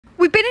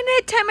We've been in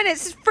here 10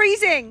 minutes. It's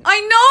freezing.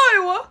 I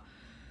know!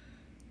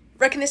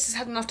 Reckon this has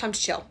had enough time to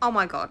chill. Oh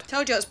my God.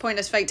 Told you it was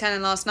pointless fake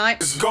tanning last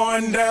night. It's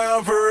going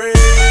down for real.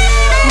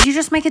 Would you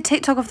just make a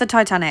TikTok of the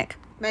Titanic?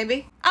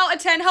 Maybe. Out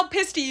of 10, how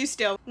pissed are you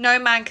still? No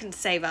man can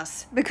save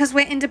us. Because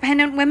we're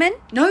independent women?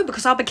 No,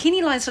 because our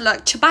bikini lines are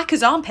like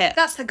Chewbacca's armpit.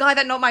 That's the guy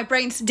that knocked my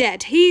brains.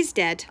 Dead. He's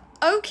dead.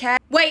 Okay.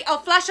 Wait, I'll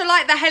flash a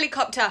light at the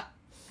helicopter.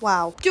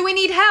 Wow. Do we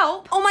need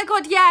help? Oh my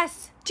God,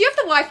 yes. Do you have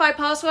the Wi-Fi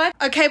password?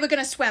 Okay, we're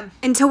gonna swim.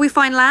 Until we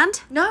find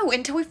land? No,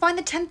 until we find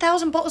the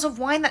 10,000 bottles of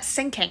wine that's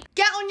sinking.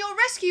 Get on your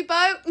rescue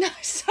boat. No,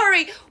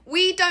 sorry.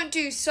 We don't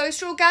do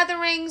social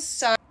gatherings,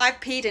 so I've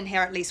peed in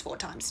here at least 4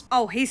 times.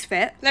 Oh, he's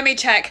fit. Let me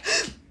check.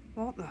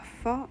 What the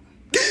fuck?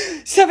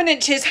 7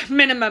 inches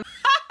minimum.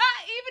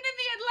 Even in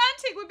the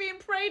Atlantic, we're being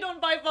preyed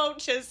on by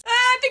vultures.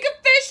 I think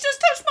a fish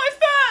just touched my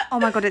foot. Oh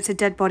my God, it's a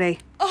dead body.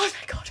 Oh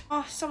my God.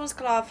 Oh, someone's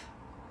glove.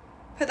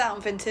 Put that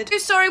on Vinted. Oh,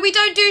 sorry, we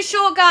don't do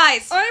shore,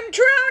 guys. I'm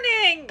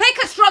drowning.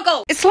 Pick a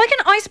struggle. It's like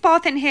an ice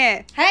bath in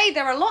here. Hey,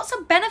 there are lots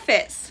of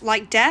benefits.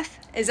 Like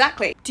death?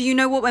 Exactly. Do you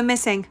know what we're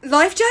missing?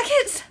 Life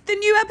jackets? The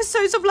new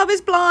episodes of Love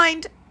is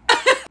Blind.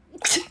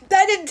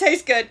 That didn't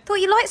taste good.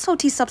 Thought you liked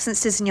salty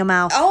substances in your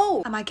mouth.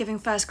 Oh. Am I giving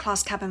first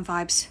class cabin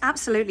vibes?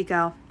 Absolutely,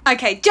 girl.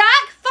 Okay,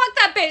 Jack, fuck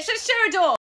that bitch. Let's share a door.